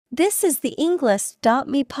This is the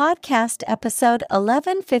Englist.me podcast episode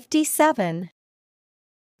 1157.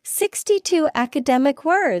 62 academic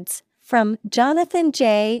words from Jonathan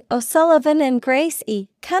J. O'Sullivan and Grace E.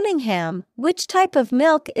 Cunningham. Which type of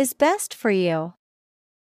milk is best for you?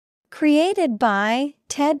 Created by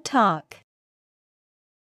TED Talk.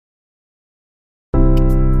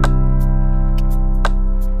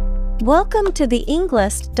 Welcome to the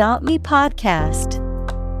Englist.me podcast.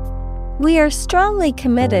 We are strongly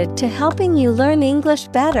committed to helping you learn English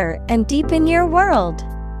better and deepen your world.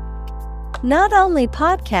 Not only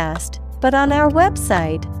podcast, but on our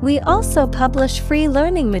website, we also publish free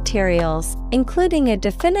learning materials, including a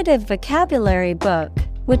definitive vocabulary book,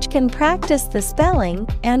 which can practice the spelling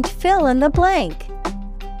and fill in the blank.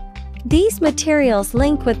 These materials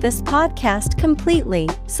link with this podcast completely,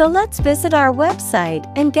 so let's visit our website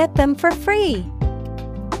and get them for free.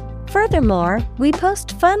 Furthermore, we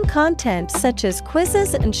post fun content such as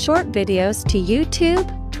quizzes and short videos to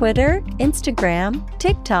YouTube, Twitter, Instagram,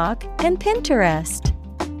 TikTok, and Pinterest.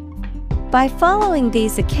 By following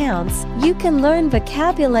these accounts, you can learn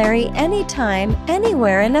vocabulary anytime,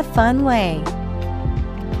 anywhere in a fun way.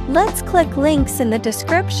 Let's click links in the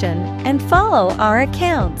description and follow our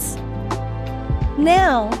accounts.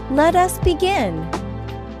 Now, let us begin.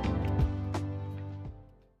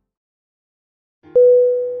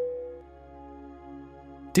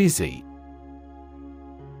 Dizzy.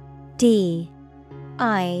 D-I-Z-Z-Y.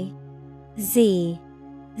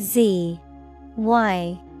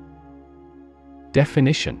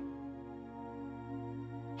 Definition: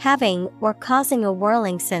 having or causing a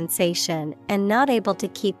whirling sensation and not able to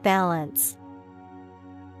keep balance.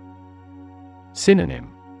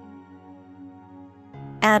 Synonym: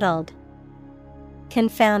 addled,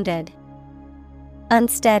 confounded,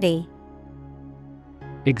 unsteady.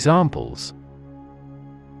 Examples: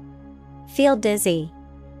 feel dizzy,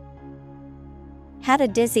 had a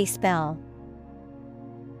dizzy spell.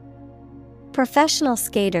 Professional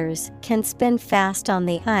skaters can spin fast on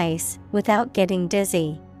the ice without getting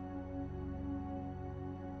dizzy.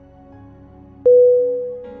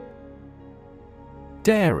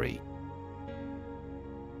 Dairy.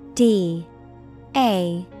 D-A-I-R-Y.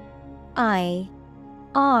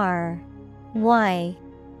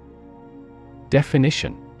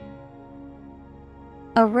 Definition: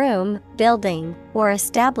 a room, building, or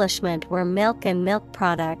establishment where milk and milk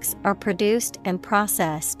products are produced and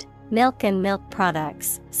processed. Milk and milk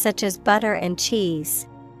products, such as butter and cheese.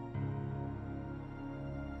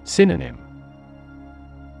 Synonym: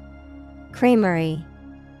 creamery,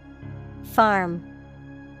 farm.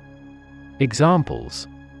 Examples: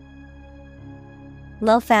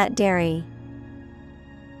 low-fat dairy,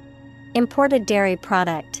 imported dairy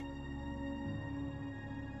product.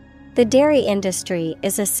 The dairy industry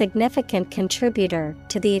is a significant contributor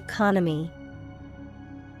to the economy.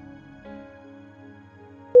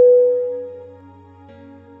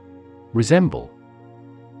 Resemble.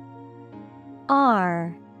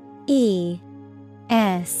 R-E-S-E-M-B-L-E.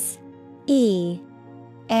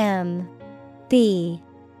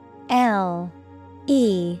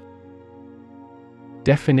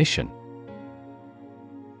 Definition: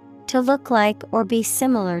 to look like or be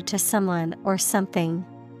similar to someone or something.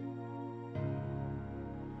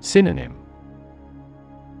 Synonym: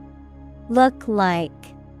 look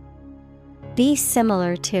like, be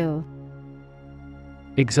similar to.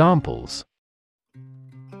 Examples: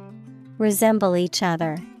 resemble each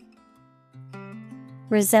other,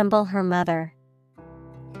 resemble her mother.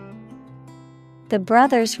 The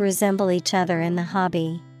brothers resemble each other in the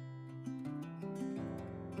hobby.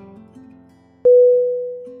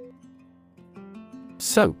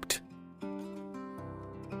 Soaked.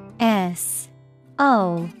 S-O-A-K-E-D.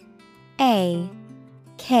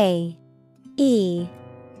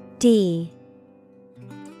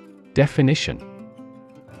 Definition: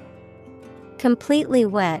 completely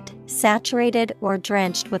wet, saturated or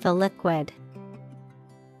drenched with a liquid.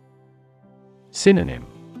 Synonym: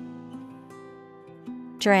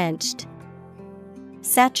 drenched,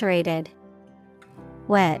 saturated,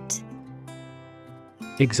 wet.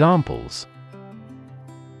 Examples: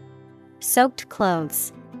 soaked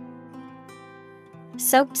clothes,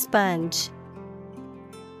 soaked sponge.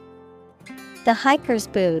 The hiker's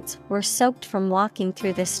boots were soaked from walking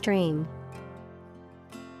through the stream.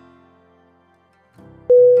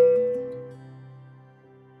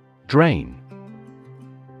 Drain.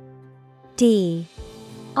 D-R-A-I-N.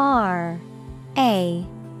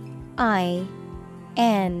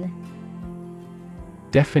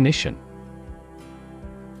 Definition: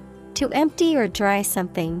 to empty or dry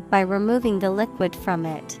something by removing the liquid from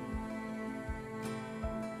it.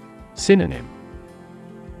 Synonym: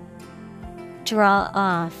 Draw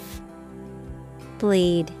off.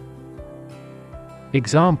 Bleed.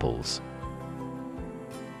 Examples: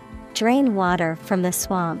 Drain water from the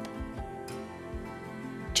swamp.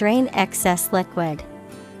 Drain excess liquid.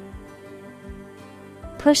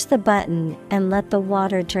 Push the button and let the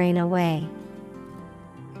water drain away.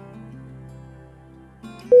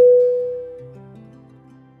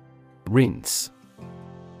 Rinse.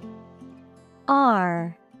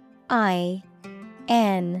 R-I-N-S-E.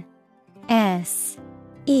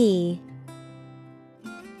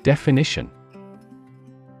 Definition: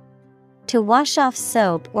 To wash off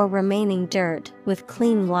soap or remaining dirt with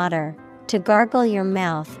clean water. To gargle your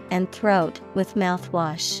mouth and throat with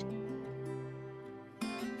mouthwash.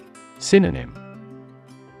 Synonym: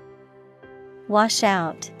 Wash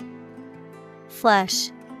out.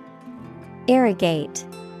 Flush. Irrigate.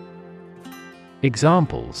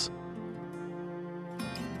 Examples: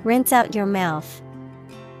 Rinse out your mouth.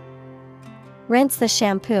 Rinse the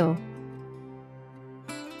shampoo.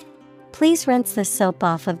 Please rinse the soap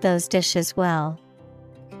off of those dishes well.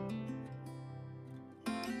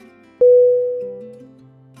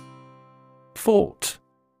 Fort.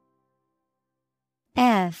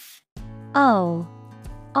 F-O-R-T.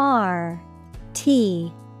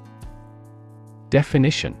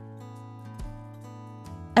 Definition: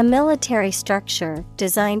 A military structure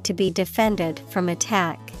designed to be defended from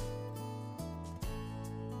attack.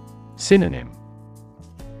 Synonym: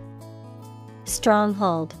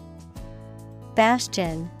 Stronghold.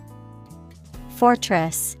 Bastion.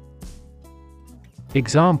 Fortress.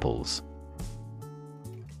 Examples: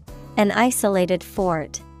 An isolated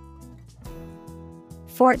fort.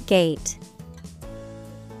 Fort gate.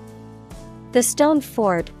 The stone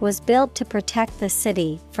fort was built to protect the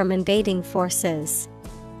city from invading forces.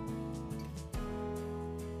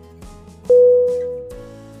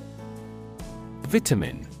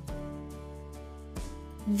 Vitamin.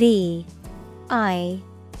 V-I-T-A-M-I-N.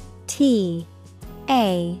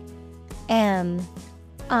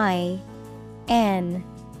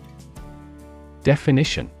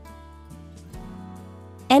 Definition: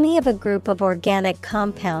 Any of a group of organic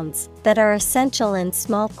compounds that are essential in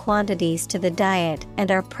small quantities to the diet and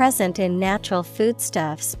are present in natural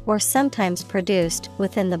foodstuffs or sometimes produced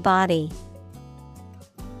within the body.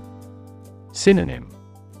 Synonym: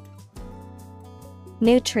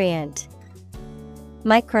 Nutrient.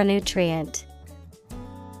 Micronutrient.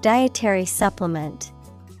 Dietary supplement.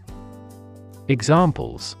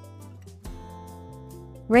 Examples: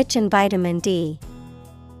 Rich in vitamin D.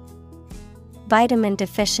 Vitamin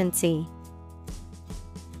deficiency.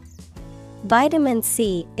 Vitamin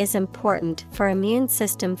C is important for immune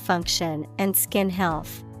system function and skin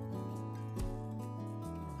health.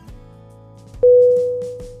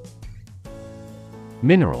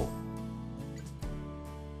 Mineral.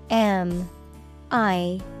 M-I-N-E-R-A-L.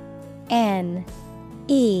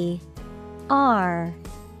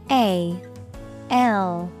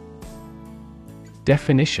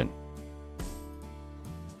 Definition: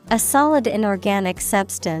 A solid inorganic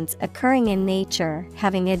substance occurring in nature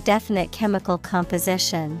having a definite chemical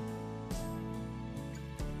composition.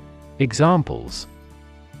 Examples: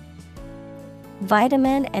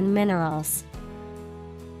 Vitamin and minerals.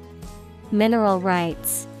 Mineral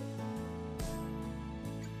rights.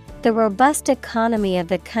 The robust economy of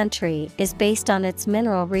the country is based on its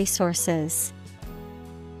mineral resources.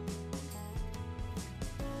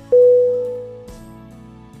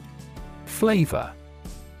 Flavor.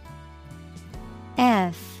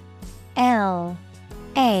 F-L-A-V-O-R.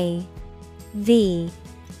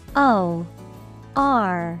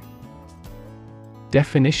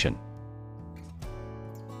 Definition: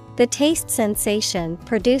 The taste sensation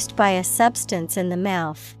produced by a substance in the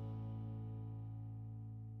mouth.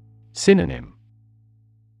 Synonym: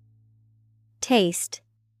 Taste.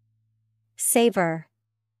 Savor.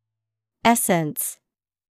 Essence.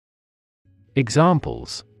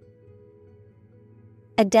 Examples: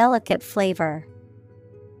 A delicate flavor.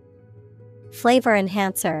 Flavor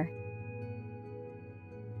enhancer.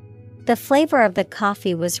 The flavor of the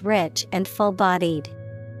coffee was rich and full-bodied.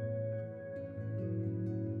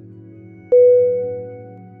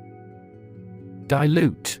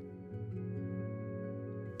 Dilute.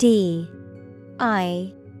 D-I-L-U-T-E.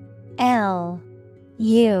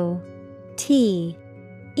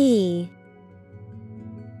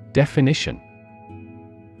 Definition: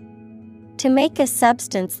 To make a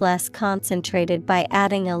substance less concentrated by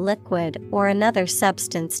adding a liquid or another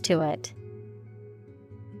substance to it.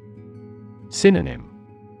 Synonym: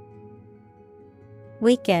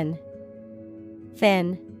 Weaken.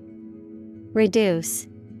 Thin. Reduce.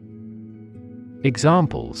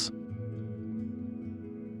 Examples: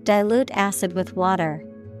 Dilute acid with water.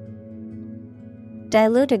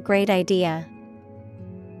 Dilute a great idea.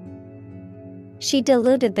 She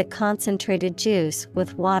diluted the concentrated juice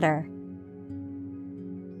with water.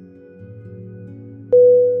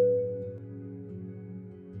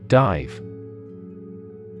 Dive.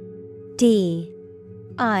 D-I-V-E.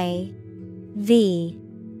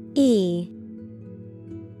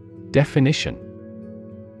 Definition: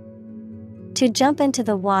 to jump into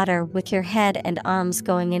the water with your head and arms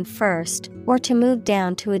going in first, or to move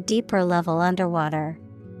down to a deeper level underwater.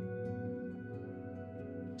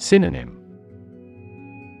 Synonym: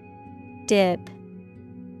 Dip,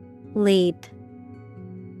 leap,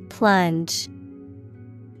 plunge.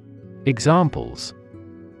 Examples: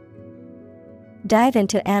 Dive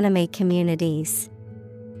into anime communities.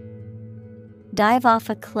 Dive off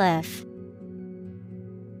a cliff.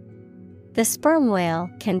 The sperm whale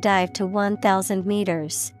can dive to 1,000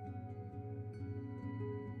 meters.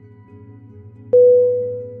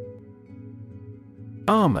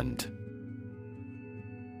 Almond.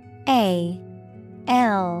 A-L-M-O-N-D.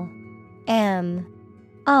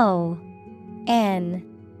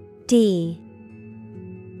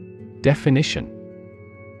 Definition: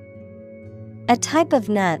 a type of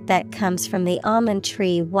nut that comes from the almond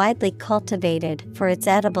tree, widely cultivated for its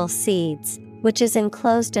edible seeds, which is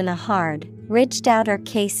enclosed in a hard, ridged outer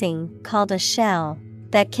casing called a shell,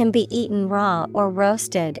 that can be eaten raw or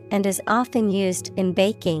roasted and is often used in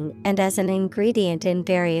baking and as an ingredient in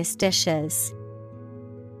various dishes.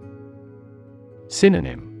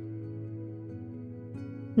 Synonym: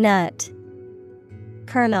 Nut,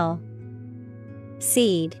 kernel,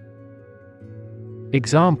 seed.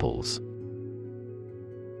 Examples: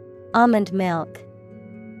 almond milk,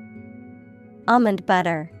 almond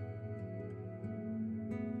butter.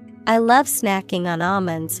 I love snacking on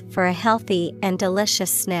almonds for a healthy and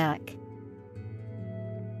delicious snack.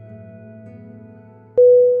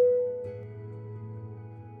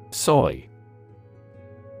 Soy.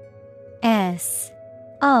 S-O-Y.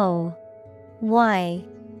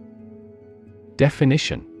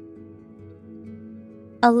 Definition: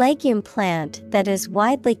 a legume plant that is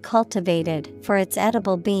widely cultivated for its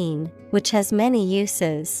edible bean, which has many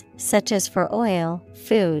uses, such as for oil,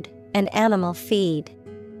 food, and animal feed.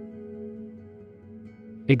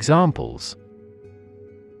 Examples: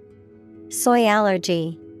 soy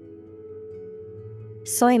allergy,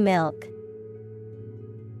 soy milk.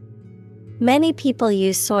 Many people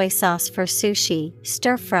use soy sauce for sushi,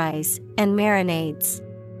 stir-fries, and marinades.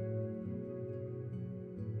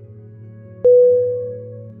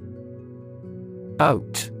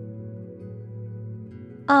 Oat.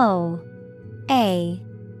 O-A-T.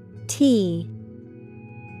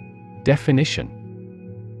 Definition: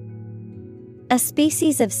 a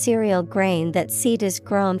species of cereal grain that seed is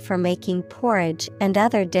grown for making porridge and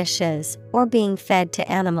other dishes, or being fed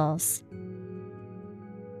to animals.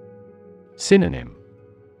 Synonym: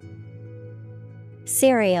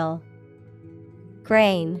 cereal,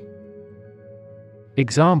 grain.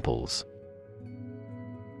 Examples: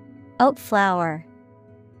 oat flour,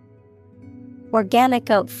 organic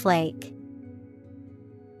oat flake.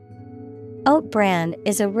 Oat bran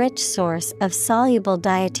is a rich source of soluble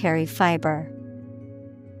dietary fiber.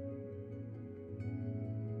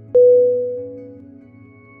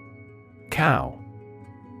 Cow.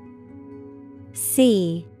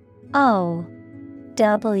 C-O-W.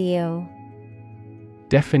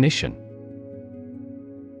 Definition: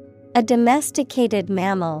 a domesticated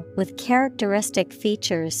mammal with characteristic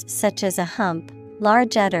features such as a hump,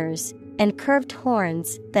 large udders, and curved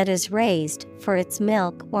horns that is raised for its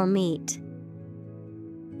milk or meat.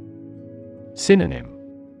 Synonym: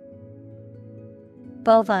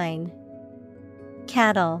 bovine,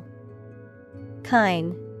 cattle,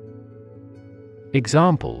 kine.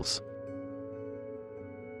 Examples: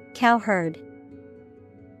 cowherd,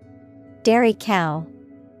 dairy cow.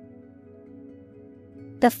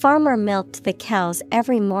 The farmer milked the cows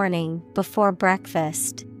every morning before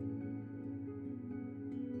breakfast.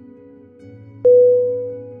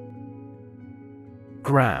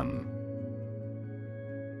 Gram.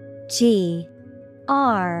 G-R-A-M.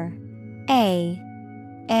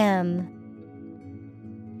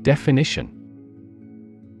 Definition: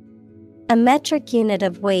 a metric unit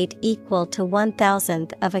of weight equal to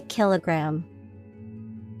 1,000th of a kilogram.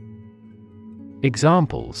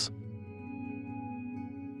 Examples: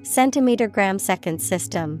 centimeter gram second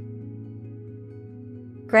system.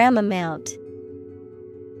 Gram amount.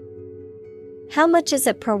 How much is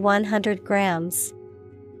it per 100 grams?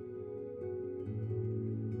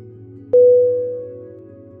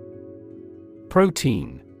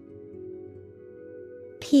 Protein.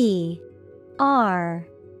 P-R-O-T-E-I-N.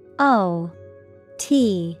 O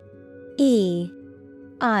T E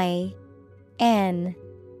I N.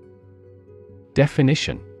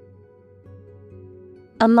 Definition: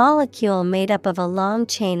 a molecule made up of a long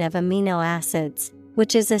chain of amino acids,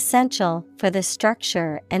 which is essential for the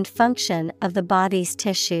structure and function of the body's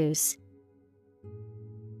tissues.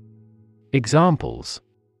 Examples: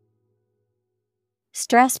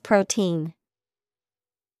 Stress protein,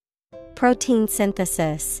 protein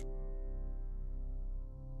synthesis.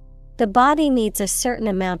 The body needs a certain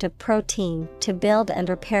amount of protein to build and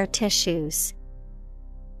repair tissues.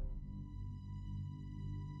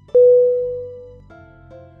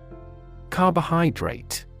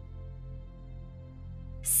 Carbohydrate.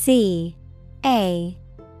 C A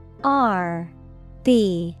R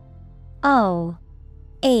B O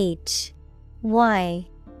H Y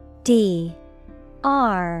D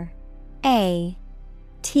R A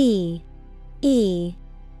T E.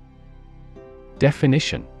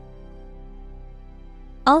 Definition: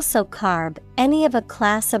 also carb, any of a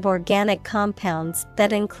class of organic compounds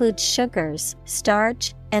that include sugars,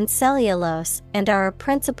 starch, and cellulose and are a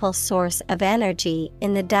principal source of energy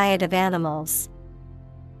in the diet of animals.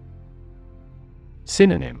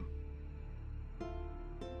 Synonym: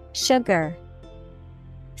 Sugar,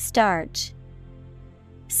 starch,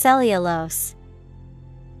 cellulose.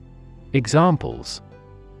 Examples: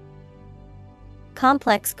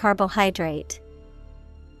 complex carbohydrate,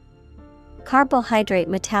 carbohydrate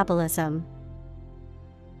metabolism.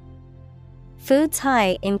 Foods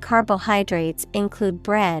high in carbohydrates include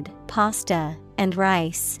bread, pasta, and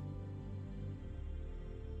rice.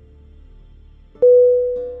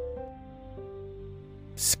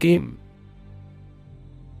 Skim.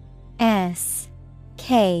 S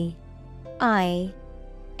K I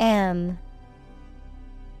M.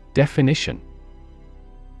 Definition: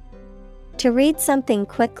 to read something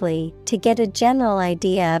quickly to get a general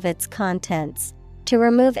idea of its contents, to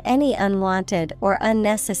remove any unwanted or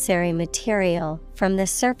unnecessary material from the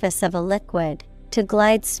surface of a liquid, to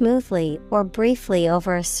glide smoothly or briefly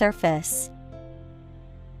over a surface.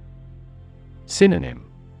 Synonym: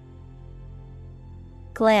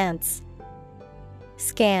 glance,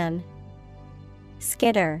 scan,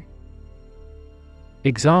 skitter.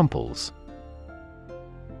 Examples: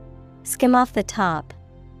 skim off the top,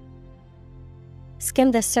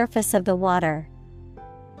 skim the surface of the water.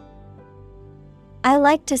 I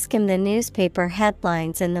like to skim the newspaper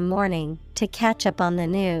headlines in the morning to catch up on the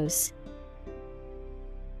news.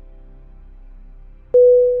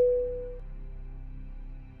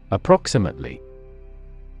 Approximately.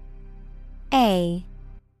 A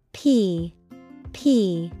P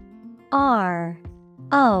P R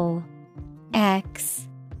O X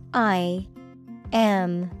I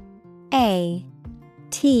M A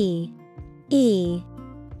T E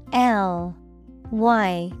L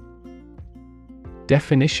Y.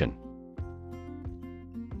 Definition: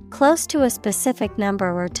 close to a specific number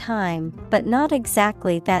or time, but not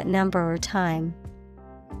exactly that number or time.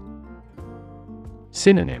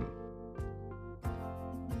 Synonym: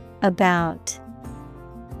 about,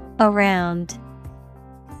 around,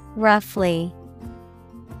 roughly.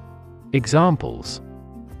 Examples: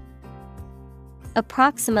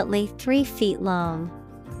 approximately 3 feet long,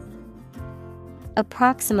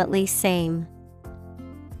 approximately same.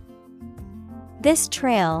 This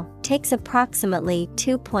trail takes approximately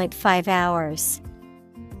 2.5 hours.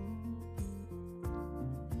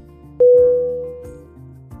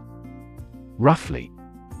 Roughly.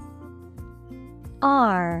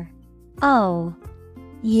 R O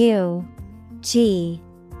U G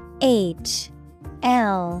H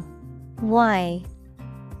L Y.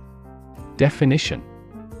 Definition: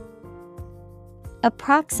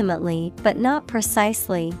 approximately but not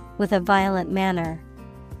precisely, with a violent manner.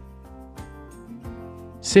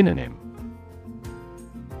 Synonym: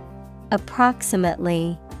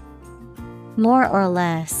 approximately, more or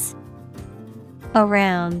less,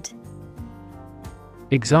 around.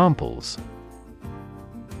 Examples: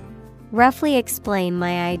 roughly explain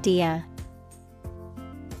my idea.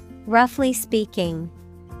 Roughly speaking.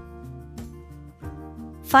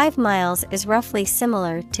 5 miles is roughly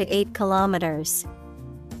similar to 8 kilometers.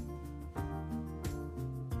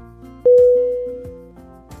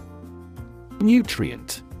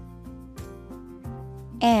 Nutrient.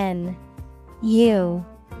 N U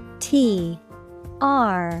T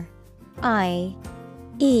R I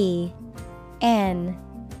E N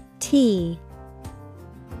T.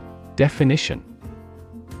 Definition: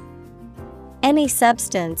 any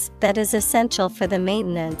substance that is essential for the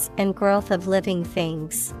maintenance and growth of living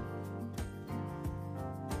things.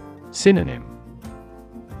 Synonym: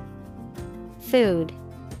 food,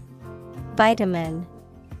 vitamin,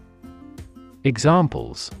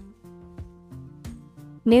 Examples: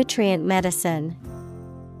 nutrient medicine,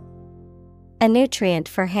 a nutrient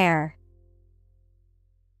for hair.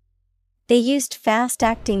 They used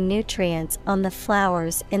fast-acting nutrients on the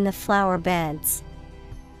flowers in the flower beds.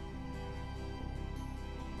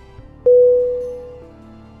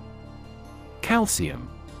 Calcium.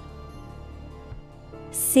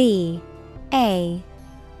 C-A-L-C-I-U-M.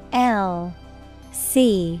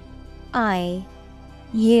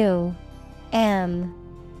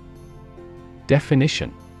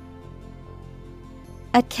 Definition: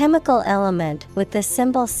 a chemical element with the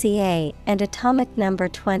symbol Ca and atomic number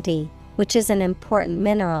 20, which is an important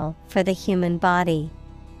mineral for the human body.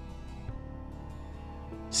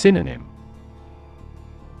 Synonym: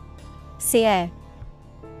 Ca,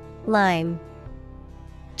 lime,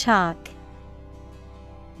 chalk.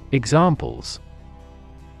 Examples: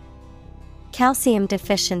 calcium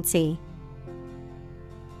deficiency,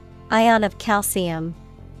 ion of calcium.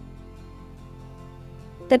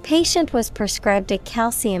 The patient was prescribed a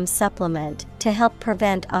calcium supplement to help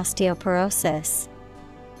prevent osteoporosis.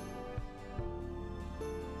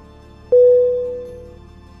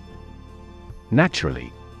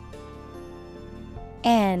 Naturally.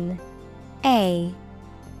 N-A-T-U-R-A-L-L-Y.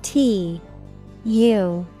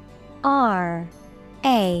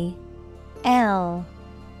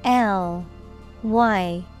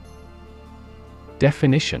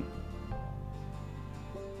 Definition: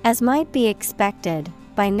 as might be expected,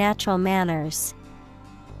 by natural manners.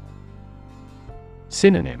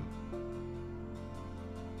 Synonym: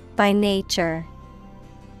 by nature,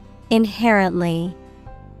 inherently,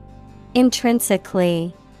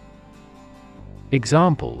 intrinsically.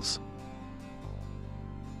 Examples: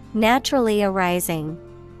 naturally arising,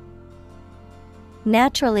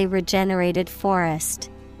 naturally regenerated forest.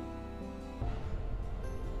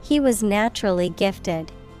 He was naturally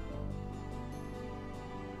gifted.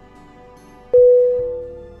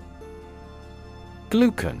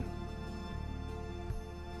 Glucan.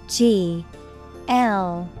 G-L-U-C-A-N.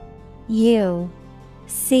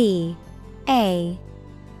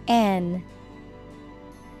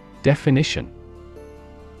 Definition: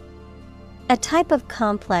 a type of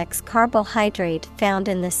complex carbohydrate found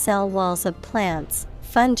in the cell walls of plants,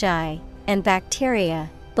 fungi, and bacteria,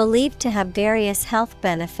 believed to have various health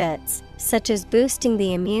benefits, such as boosting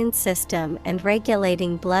the immune system and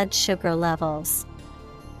regulating blood sugar levels.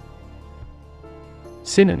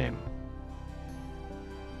 Synonym: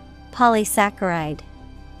 polysaccharide,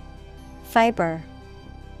 fiber.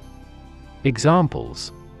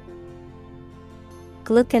 Examples: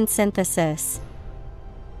 glucan synthesis,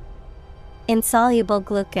 insoluble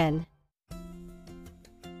glucan.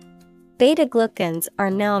 Beta-glucans are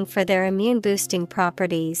known for their immune-boosting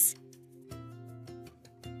properties.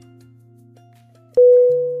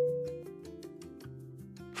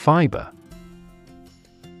 Fiber.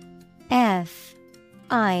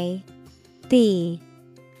 F-I-B-E-R.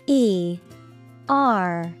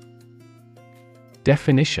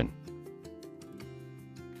 Definition: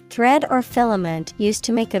 thread or filament used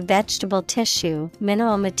to make a vegetable tissue,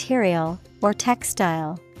 mineral material, or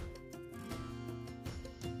textile.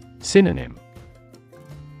 Synonym: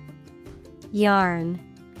 yarn,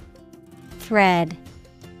 thread,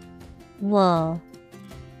 wool.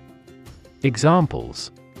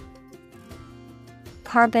 Examples: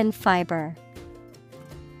 carbon fiber,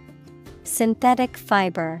 synthetic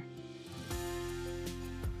fiber.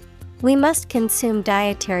 We must consume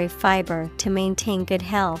dietary fiber to maintain good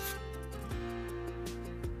health.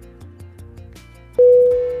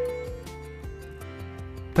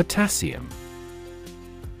 Potassium.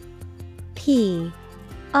 P-O-T-A-S-S-I-U-M.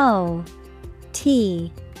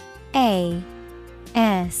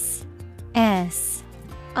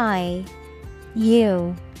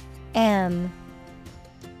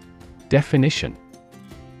 Definition: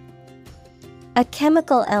 a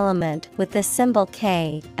chemical element with the symbol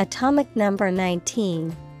K, atomic number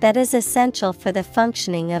 19, that is essential for the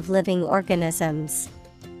functioning of living organisms.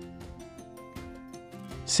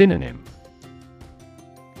 Synonym: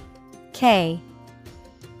 K,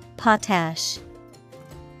 potash,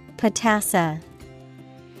 potassa.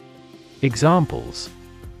 Examples: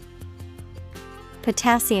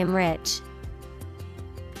 potassium rich,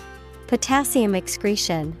 potassium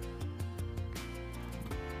excretion.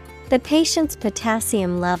 The patient's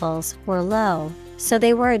potassium levels were low, so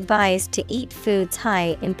they were advised to eat foods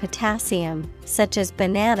high in potassium, such as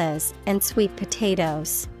bananas and sweet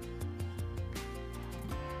potatoes.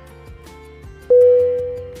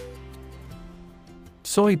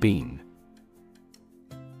 Soybean.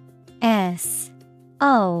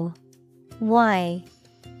 S-O-Y-B-E-A-N.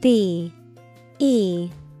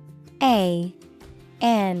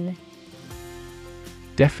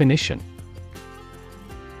 Definition: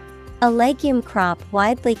 A legume crop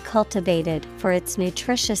widely cultivated for its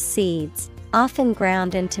nutritious seeds, often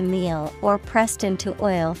ground into meal or pressed into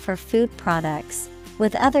oil for food products,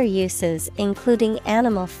 with other uses including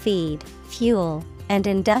animal feed, fuel, and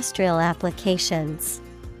industrial applications.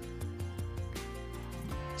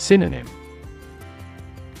 Synonym: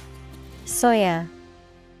 Soya,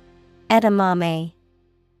 edamame.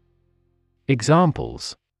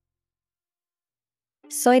 Examples: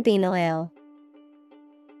 Soybean oil,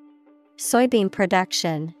 soybean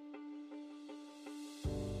production.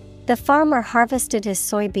 The farmer harvested his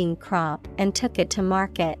soybean crop and took it to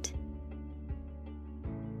market.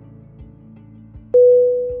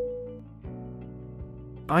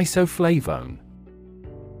 Isoflavone.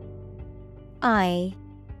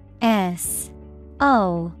 ISOFLAVONE.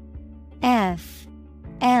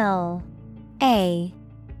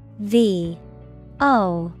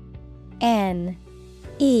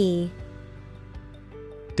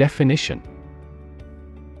 Definition: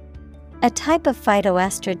 A type of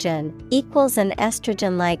phytoestrogen, equals an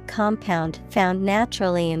estrogen-like compound found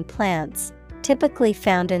naturally in plants, typically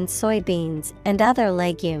found in soybeans and other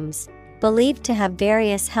legumes, believed to have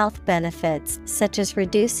various health benefits such as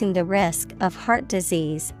reducing the risk of heart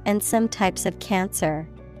disease and some types of cancer.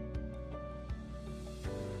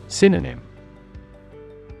 Synonym: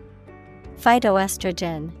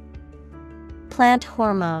 Phytoestrogen, plant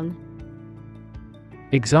hormone.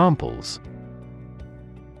 Examples: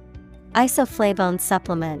 Isoflavone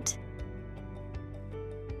supplement,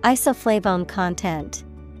 isoflavone content.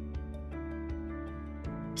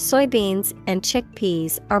 Soybeans and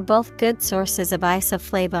chickpeas are both good sources of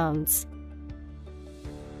isoflavones.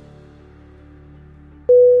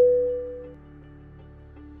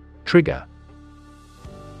 Trigger.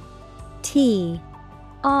 TRIGGER.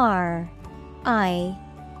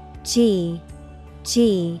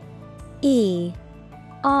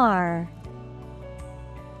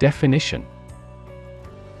 Definition: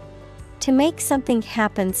 To make something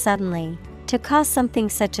happen suddenly, to cause something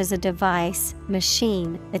such as a device,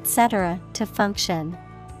 machine, etc., to function.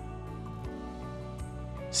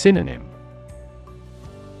 Synonym: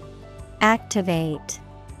 Activate,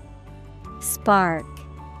 spark,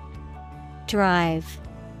 drive.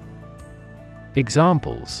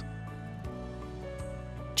 Examples: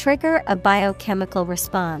 Trigger a biochemical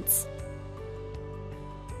response.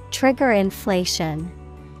 Trigger inflation.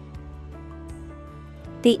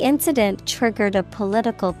 The incident triggered a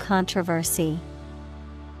political controversy.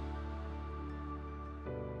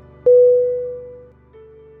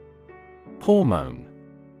 Hormone.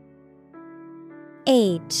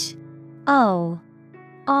 HORMONE.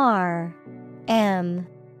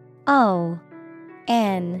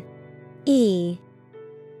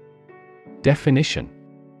 Definition: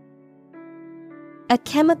 A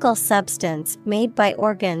chemical substance made by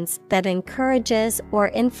organs that encourages or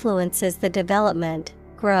influences the development,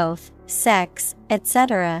 growth, sex,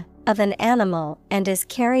 etc., of an animal and is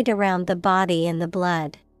carried around the body in the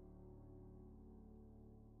blood.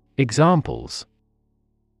 Examples: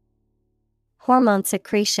 Hormone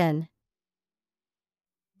secretion.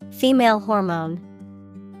 Female hormone.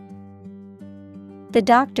 The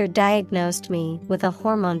doctor diagnosed me with a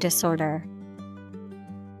hormone disorder.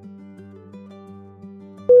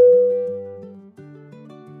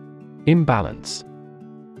 Imbalance.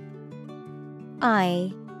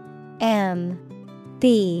 IMBALANCE.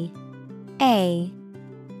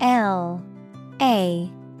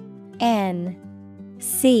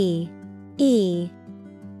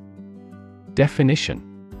 Definition: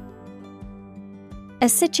 A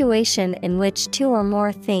situation in which two or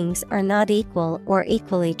more things are not equal or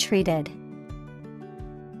equally treated.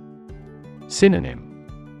 Synonym: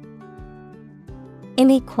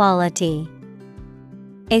 Inequality,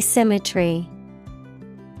 asymmetry,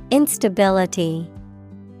 instability.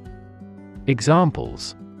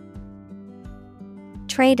 Examples: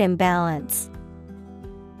 Trade imbalance.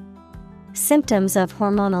 Symptoms of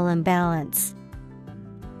hormonal imbalance.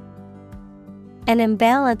 An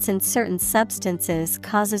imbalance in certain substances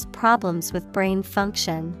causes problems with brain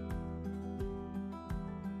function.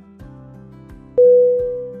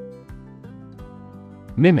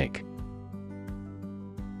 Mimic.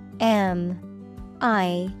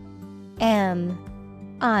 MIMIC.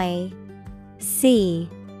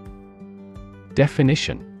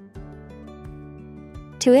 Definition: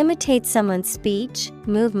 To imitate someone's speech,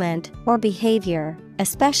 movement, or behavior,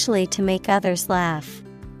 especially to make others laugh.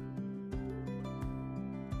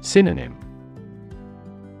 Synonym: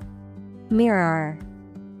 Mirror,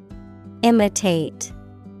 imitate,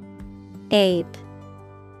 ape.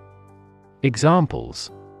 Examples: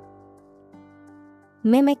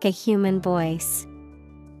 mimic a human voice,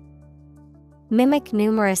 mimic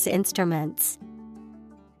numerous instruments.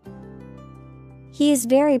 He is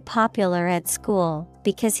very popular at school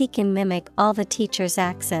because he can mimic all the teachers'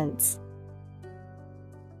 accents.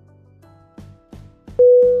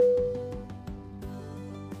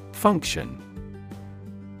 Function.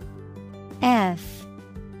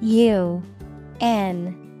 F-U-N-C-T-I-O-N.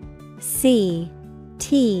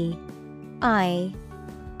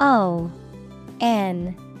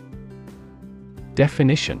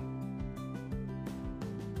 Definition: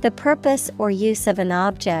 the purpose or use of an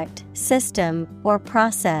object, system, or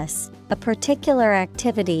process, a particular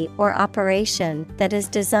activity or operation that is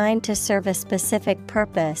designed to serve a specific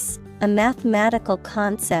purpose, a mathematical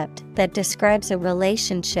concept that describes a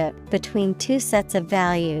relationship between two sets of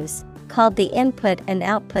values, called the input and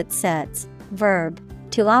output sets. Verb: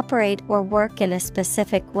 to operate or work in a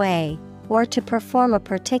specific way, or to perform a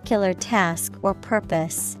particular task or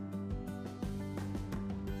purpose.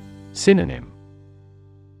 Synonym: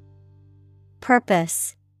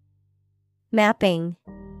 purpose, mapping,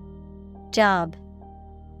 job.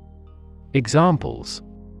 Examples: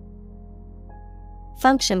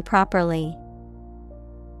 function properly,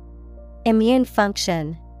 immune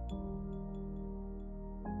function.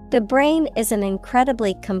 The brain is an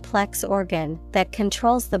incredibly complex organ that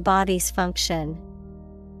controls the body's function.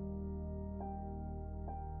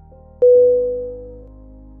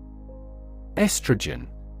 Estrogen.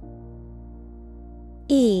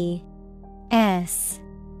 E-S-T-R-O-G-E-N.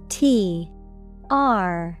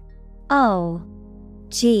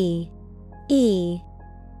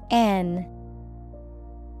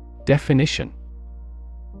 Definition: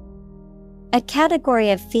 a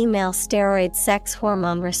category of female steroid sex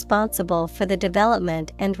hormone responsible for the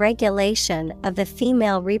development and regulation of the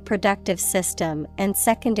female reproductive system and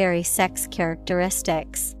secondary sex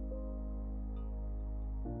characteristics.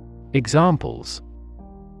 Examples: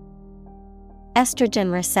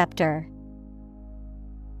 estrogen receptor,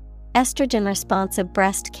 estrogen responsive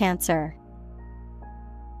breast cancer.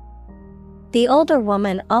 The older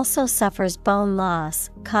woman also suffers bone loss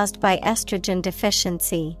caused by estrogen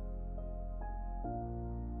deficiency.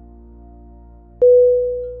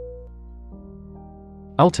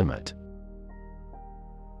 Ultimate.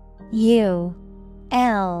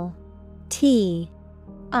 U-L-T-I-M-A-T-E.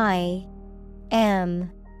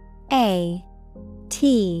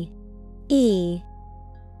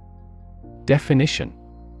 Definition: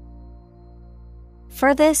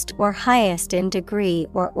 furthest or highest in degree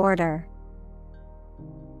or order.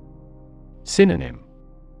 Synonym: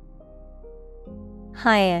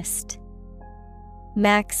 highest,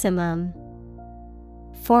 maximum,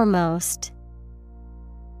 foremost.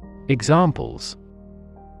 Examples: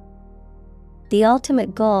 the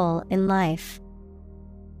ultimate goal in life,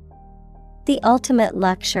 the ultimate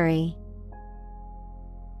luxury.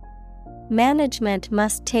 Management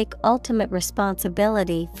must take ultimate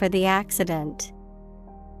responsibility for the accident.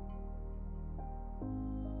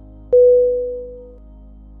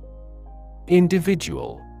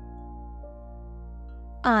 Individual.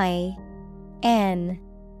 I-N-D-I-V-I-D-U-A-L.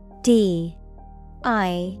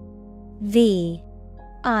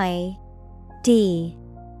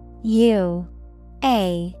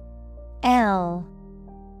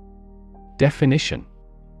 Definition: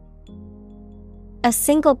 a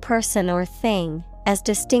single person or thing, as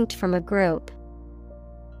distinct from a group.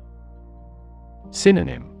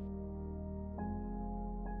 Synonym: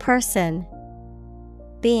 person,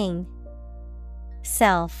 being,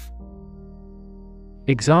 self.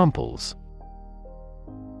 Examples: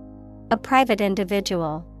 a private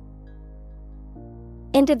individual,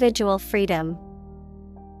 individual freedom.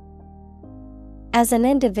 As an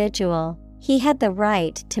individual, he had the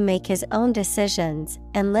right to make his own decisions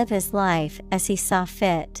and live his life as he saw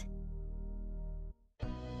fit.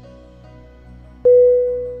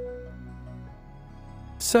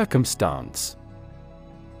 Circumstance.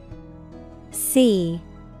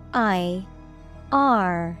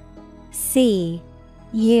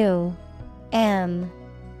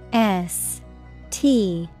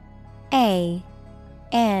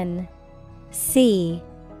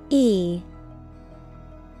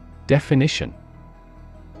 Definition: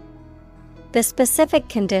 the specific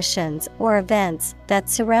conditions or events that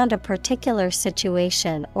surround a particular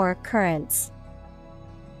situation or occurrence.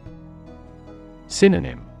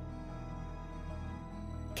 Synonym: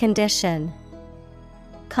 condition,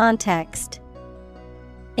 context,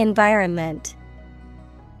 environment.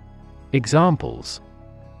 Examples: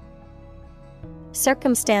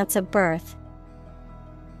 circumstance of birth,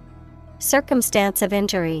 circumstance of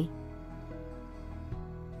injury.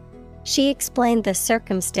 She explained the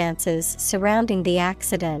circumstances surrounding the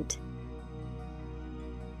accident.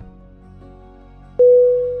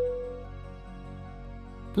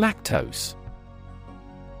 Lactose.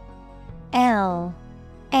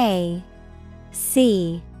 Lactose.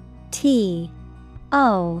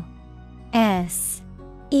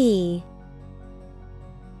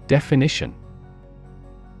 Definition: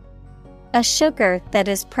 a sugar that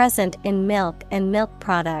is present in milk and milk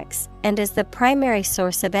products and is the primary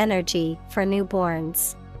source of energy for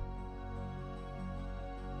newborns.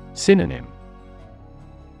 Synonym: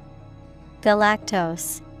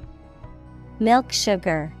 galactose, milk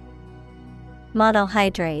sugar,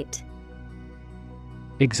 monohydrate.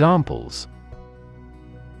 Examples: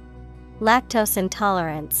 lactose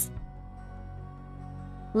intolerance,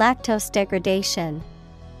 lactose degradation.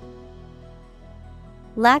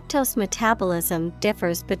 Lactose metabolism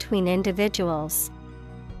differs between individuals.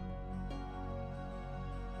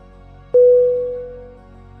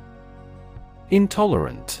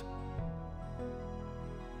 Intolerant.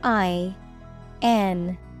 INTOLERANT.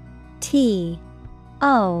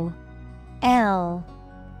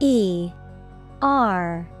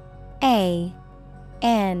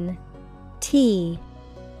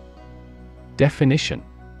 Definition: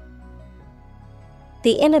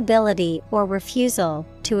 the inability or refusal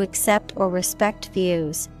to accept or respect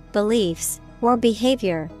views, beliefs, or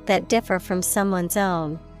behavior that differ from someone's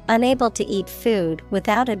own, unable to eat food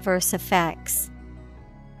without adverse effects.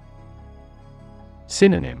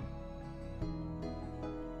 Synonym: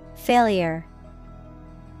 failure,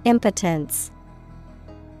 impotence,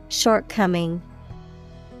 shortcoming.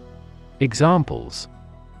 Examples: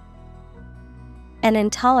 an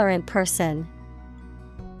intolerant person,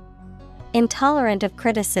 intolerant of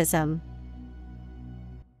criticism.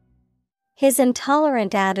 His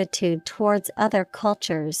intolerant attitude towards other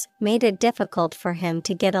cultures made it difficult for him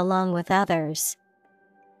to get along with others.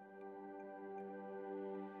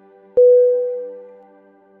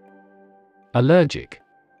 Allergic.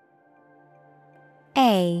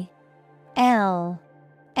 ALLERGIC.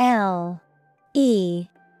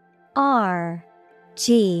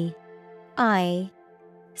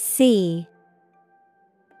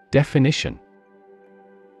 Definition: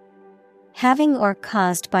 having or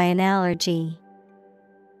caused by an allergy.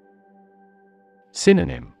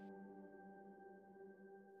 Synonym: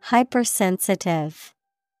 hypersensitive,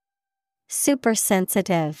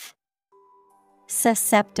 supersensitive,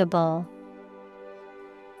 susceptible.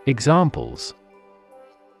 Examples: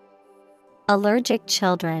 allergic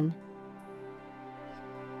children,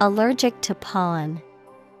 allergic to pollen.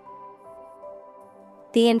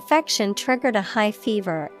 The infection triggered a high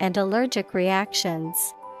fever and allergic reactions.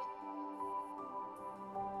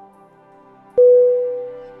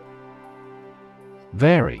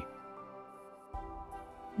 Vary.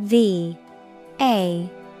 VARY.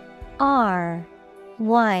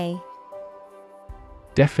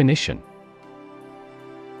 Definition: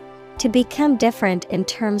 to become different in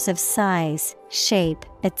terms of size, shape,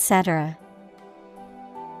 etc.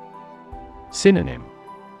 Synonym: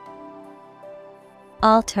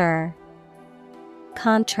 alter,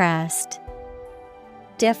 contrast,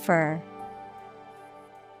 differ.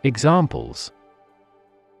 Examples: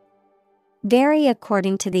 vary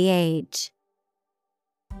according to the age.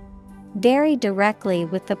 Vary directly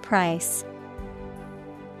with the price.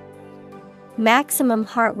 Maximum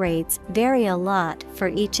heart rates vary a lot for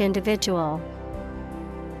each individual.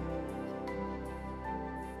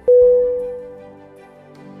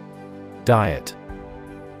 Diet.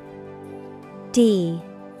 DIET.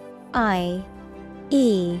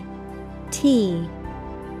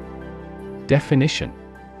 Definition: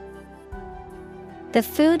 the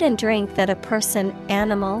food and drink that a person,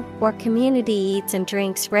 animal, or community eats and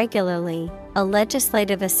drinks regularly. A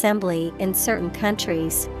legislative assembly in certain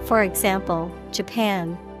countries, for example,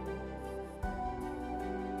 Japan.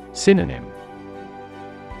 Synonym: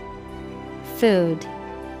 food,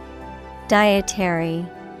 dietary.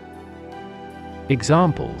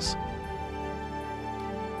 Examples: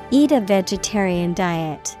 eat a vegetarian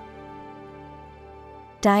diet.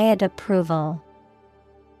 Diet approval.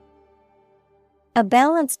 A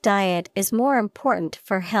balanced diet is more important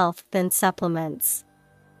for health than supplements.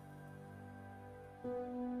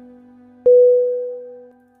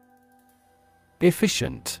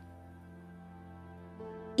 Efficient.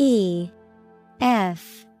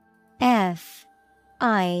 EFFICIENT.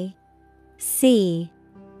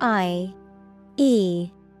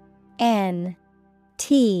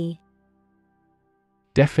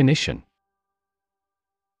 Definition: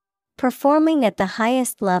 performing at the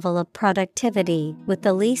highest level of productivity with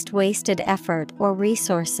the least wasted effort or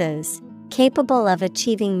resources, Capable of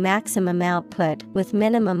achieving maximum output with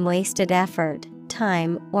minimum wasted effort,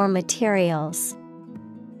 time, or materials.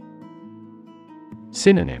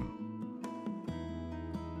 Synonym: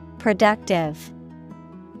 Productive,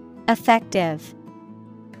 effective,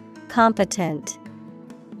 competent.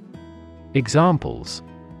 Examples: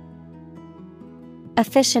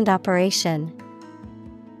 Efficient operation,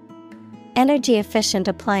 energy efficient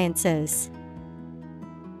appliances.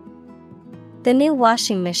 The new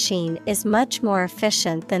washing machine is much more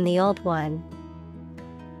efficient than the old one.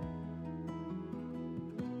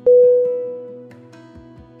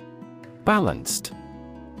 Balanced.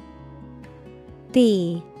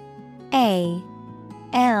 B-A-L-A-N-C-E-D.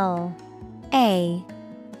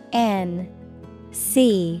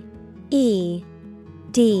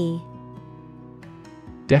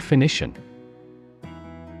 Definition: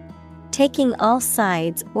 Taking all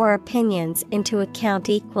sides or opinions into account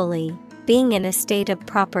equally, being in a state of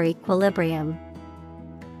proper equilibrium.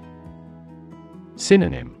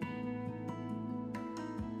 Synonym: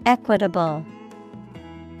 Equitable,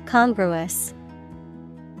 congruous,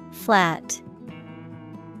 flat.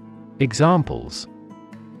 Examples: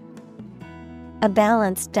 A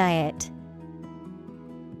balanced diet,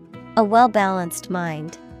 a well-balanced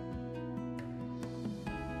mind.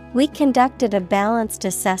 We conducted a balanced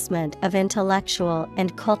assessment of intellectual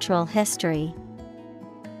and cultural history.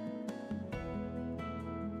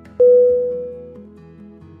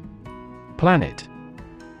 Planet.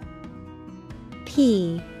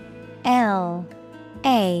 P-L-A-N-E-T.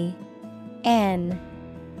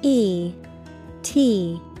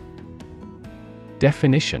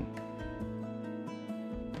 Definition: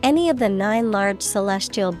 Any of the 9 large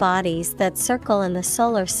celestial bodies that circle in the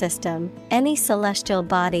solar system, any celestial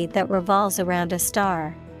body that revolves around a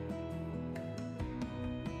star.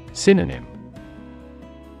 Synonym: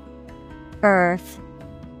 Earth,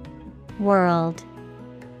 world,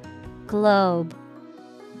 globe.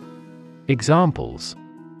 Examples: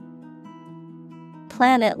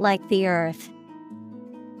 Planet like the Earth.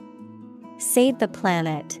 Save the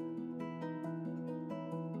planet.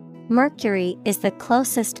 Mercury is the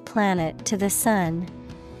closest planet to the Sun.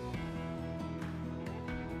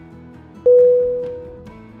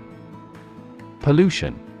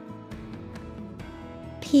 Pollution.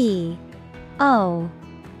 P-O-L-L-U-T-I-O-N.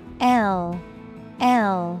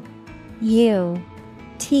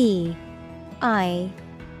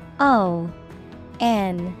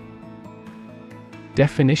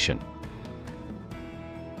 Definition: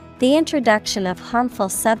 The introduction of harmful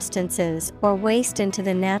substances or waste into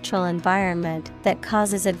the natural environment that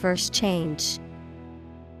causes adverse change.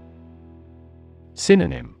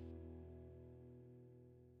 Synonym: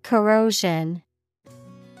 Corrosion,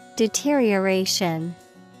 deterioration,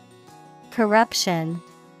 corruption.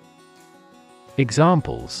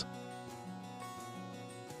 Examples: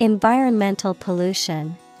 Environmental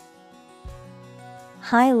pollution,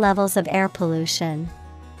 high levels of air pollution.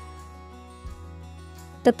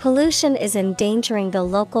 The pollution is endangering the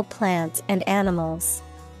local plants and animals.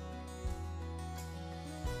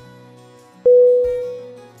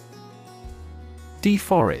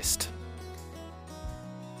 Deforest.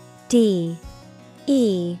 D-E-F-O-R-E-S-T.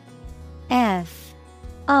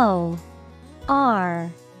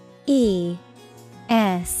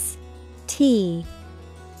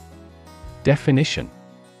 Definition: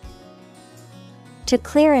 To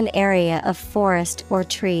clear an area of forest or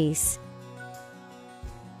trees.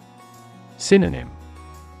 Synonym: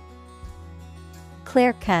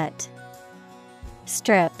 Clear cut,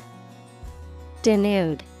 strip,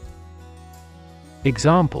 denude.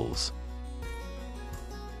 Examples: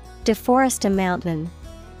 Deforest a mountain.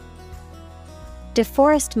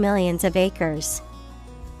 Deforest millions of acres.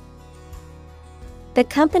 The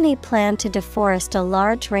company planned to deforest a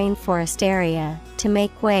large rainforest area to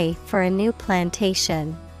make way for a new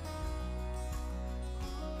plantation.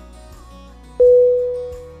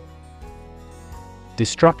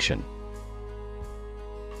 Destruction.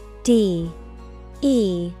 D-E-S-T-R-U-C-T-I-O-N.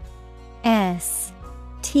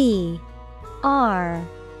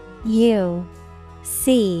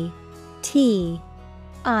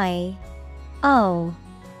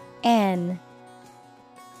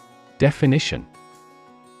 Definition: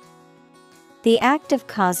 The act of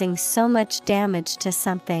causing so much damage to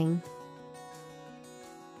something.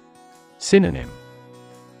 Synonym: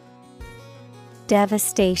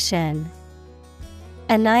 Devastation,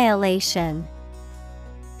 annihilation,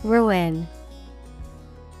 ruin.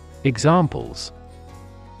 Examples: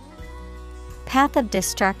 Path of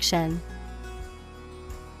destruction,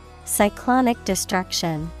 cyclonic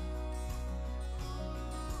destruction.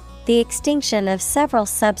 The extinction of several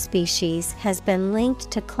subspecies has been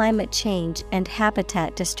linked to climate change and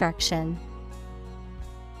habitat destruction.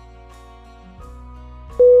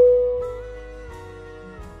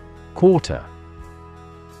 Quarter.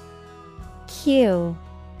 Q-U-A-R-T.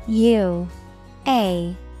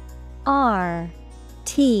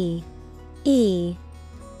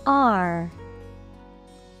 E-R.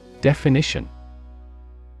 Definition: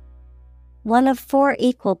 one of four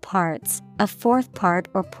equal parts, a fourth part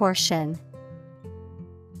or portion.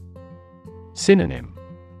 Synonym: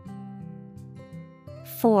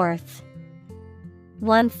 Fourth,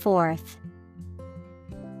 1/4.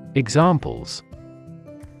 Examples: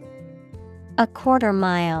 A quarter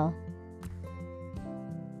mile.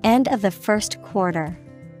 End of the first quarter.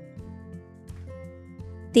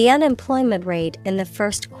 The unemployment rate in the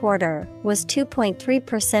first quarter was 2.3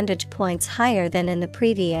 percentage points higher than in the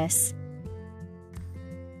previous.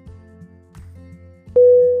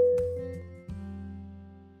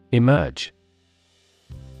 Emerge.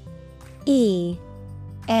 E-M-E-R-G-E.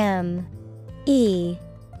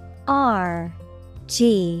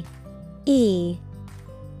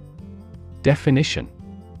 Definition: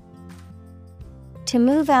 to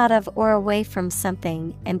move out of or away from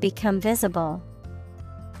something and become visible.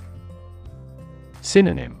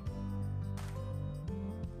 Synonym: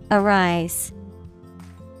 Arise,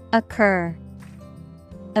 occur,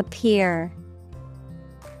 appear.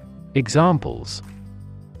 Examples: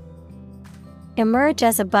 emerge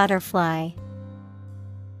as a butterfly.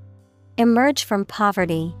 Emerge from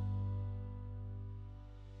poverty.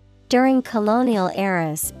 During colonial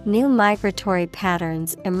eras, new migratory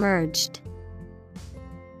patterns emerged.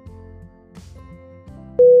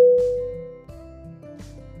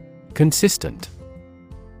 Consistent.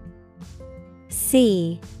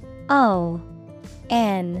 C-O-N-S-I-S-T-E-N-T.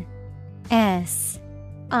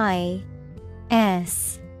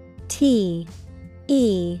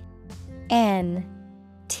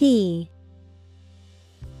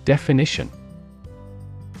 Definition: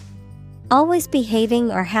 always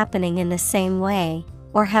behaving or happening in the same way,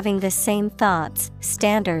 or having the same thoughts,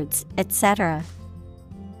 standards, etc.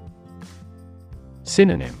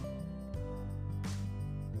 Synonym: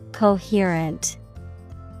 coherent,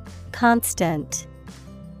 constant,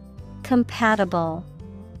 compatible.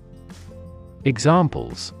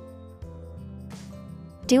 Examples: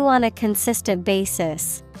 do on a consistent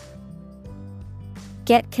basis.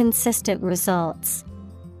 Get consistent results.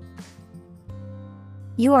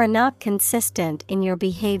 You are not consistent in your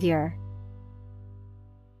behavior.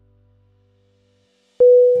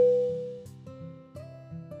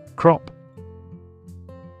 Crop.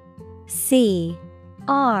 C-R-O-P.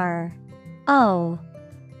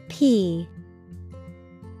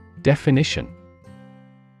 Definition: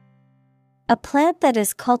 a plant that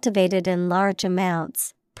is cultivated in large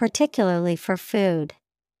amounts, particularly for food.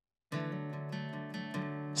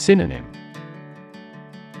 Synonym: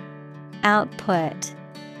 output,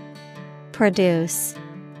 produce,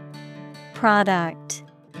 product.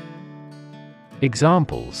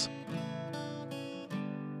 Examples: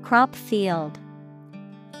 crop field,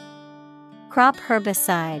 crop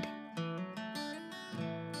herbicide.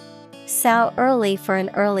 Sow early for an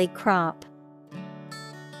early crop.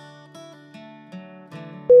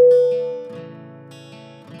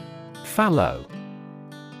 Fallow.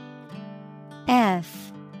 F-A-L-L-O-W.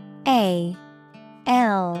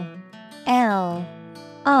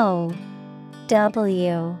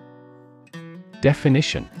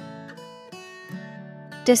 Definition: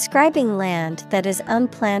 describing land that is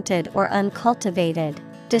unplanted or uncultivated,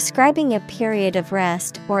 describing a period of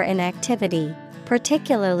rest or inactivity,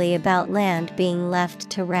 particularly about land being left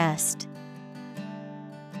to rest.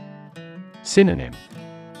 Synonym: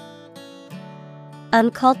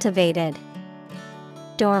 uncultivated,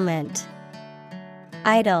 dormant,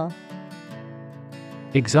 idle.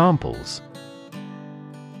 Examples: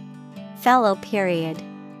 fallow period,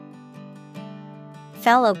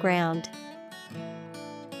 fallow ground.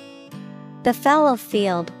 The fallow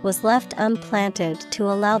field was left unplanted to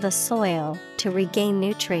allow the soil to regain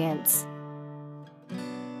nutrients.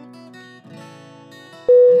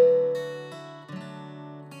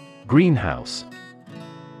 Greenhouse.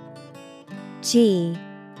 Greenhouse.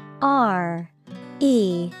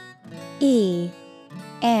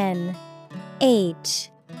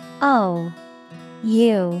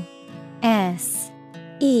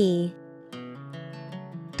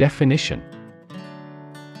 Definition: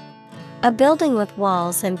 a building with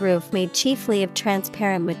walls and roof made chiefly of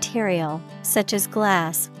transparent material, such as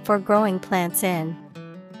glass, for growing plants in.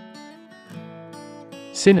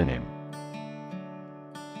 Synonym: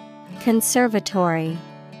 conservatory,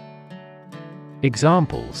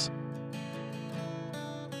 Examples: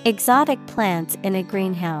 exotic plants in a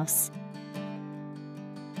greenhouse.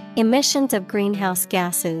 Emissions of greenhouse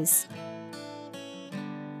gases.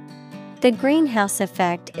 The greenhouse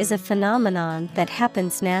effect is a phenomenon that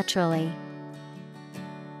happens naturally.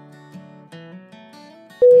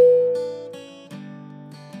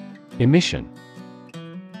 Emission.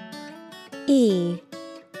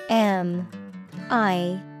 E-M-I-S-S-I-O-N.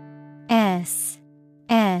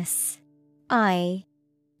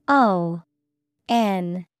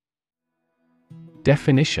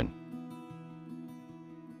 Definition: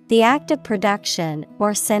 the act of production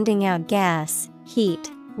or sending out gas,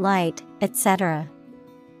 heat, light, etc.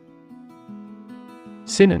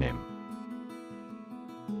 Synonym: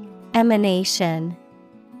 emanation,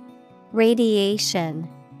 radiation,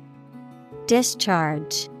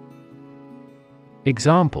 discharge.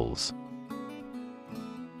 Examples: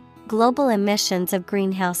 global emissions of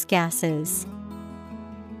greenhouse gases.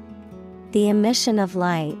 The emission of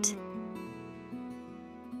light.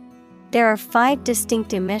 There are 5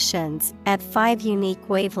 distinct emissions at 5 unique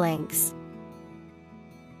wavelengths.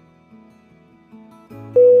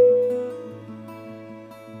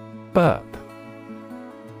 Burp.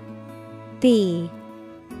 B-U-R-P.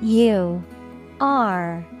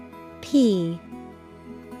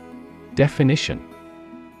 Definition: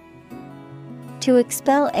 to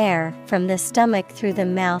expel air from the stomach through the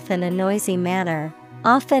mouth in a noisy manner,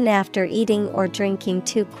 often after eating or drinking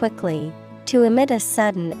too quickly, to emit a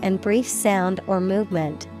sudden and brief sound or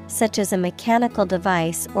movement, such as a mechanical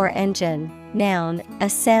device or engine. Noun, a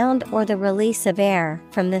sound or the release of air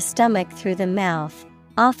from the stomach through the mouth,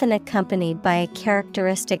 often accompanied by a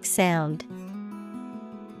characteristic sound.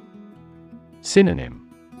 Synonym: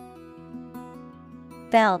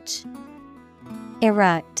 belch,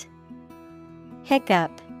 eruct,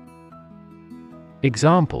 hiccup.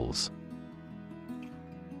 Examples: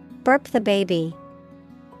 burp the baby.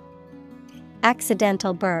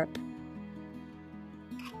 Accidental burp.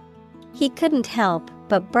 He couldn't help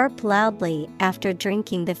but burp loudly after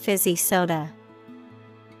drinking the fizzy soda.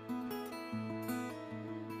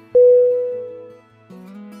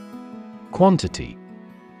 Quantity.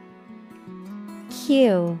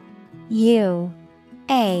 Q-U-A-N-T-I-T-Y.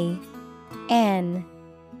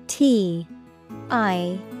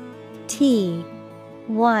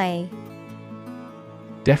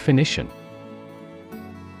 Definition: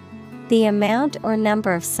 the amount or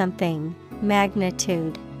number of something,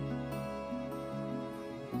 magnitude.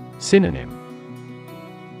 Synonym: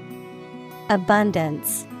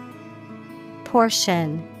 abundance,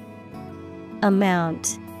 portion,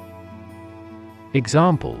 amount.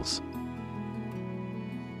 Examples: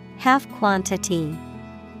 half quantity,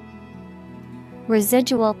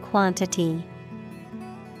 residual quantity.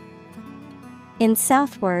 In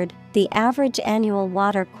southward, the average annual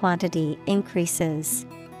water quantity increases.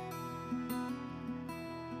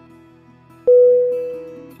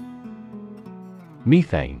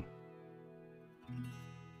 Methane.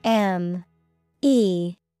 M-E-T-H-A-N-E.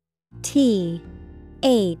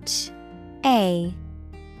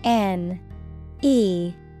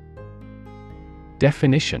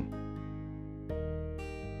 Definition: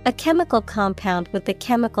 a chemical compound with the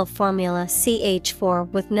chemical formula CH4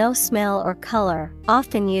 with no smell or color,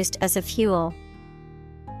 often used as a fuel.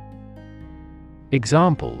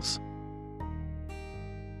 Examples: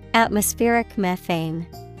 atmospheric methane.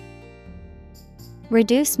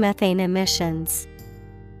 Reduce methane emissions.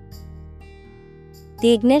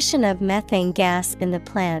 The ignition of methane gas in the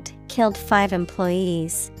plant killed 5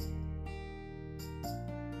 employees.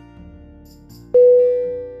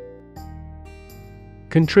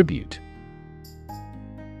 Contribute.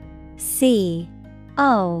 C-O-N-T-R-I-B-U-T-E.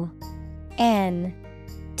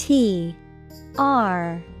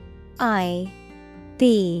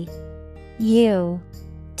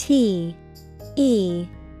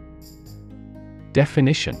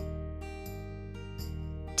 Definition: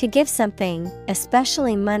 to give something,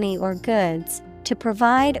 especially money or goods, to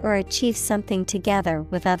provide or achieve something together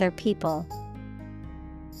with other people.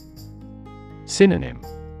 Synonym: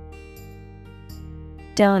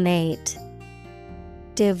 donate,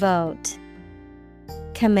 devote,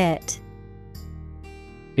 commit.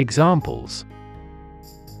 Examples: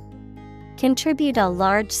 contribute a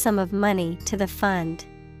large sum of money to the fund.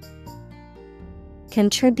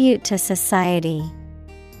 Contribute to society.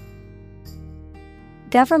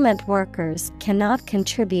 Government workers cannot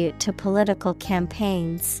contribute to political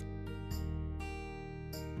campaigns.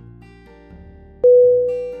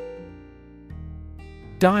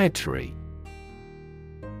 Dietary.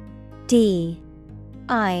 D-I-E-T-A-R-Y.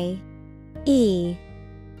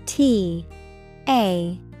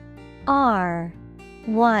 R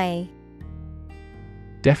Y.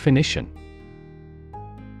 Definition: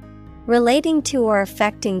 Relating to or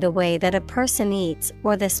affecting the way that a person eats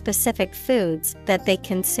or the specific foods that they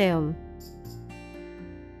consume.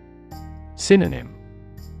 Synonym: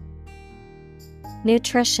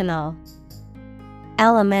 Nutritional,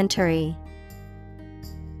 elementary.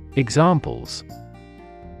 Examples: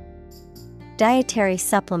 Dietary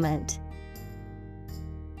supplement.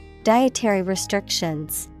 Dietary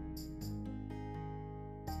restrictions.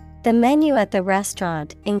 The menu at the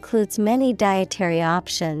restaurant includes many dietary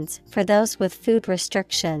options for those with food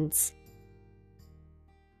restrictions.